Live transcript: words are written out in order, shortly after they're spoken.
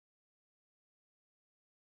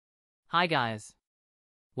Hi guys.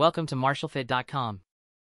 Welcome to MarshalFit.com.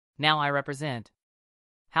 Now I represent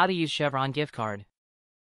how to use Chevron gift card.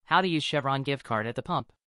 How to use Chevron gift card at the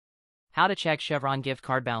pump. How to check Chevron gift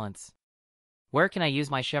card balance. Where can I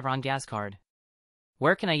use my Chevron gas card?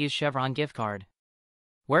 Where can I use Chevron gift card?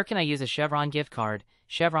 Where can I use a Chevron gift card?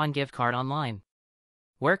 Chevron gift card online.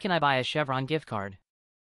 Where can I buy a Chevron gift card?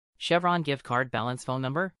 Chevron gift card balance phone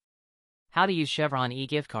number? How to use Chevron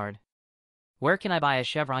e-gift card. Where can I buy a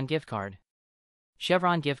Chevron gift card?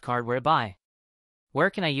 Chevron gift card where to buy.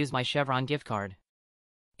 Where can I use my Chevron gift card?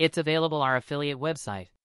 It's available our affiliate website.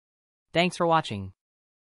 Thanks for watching.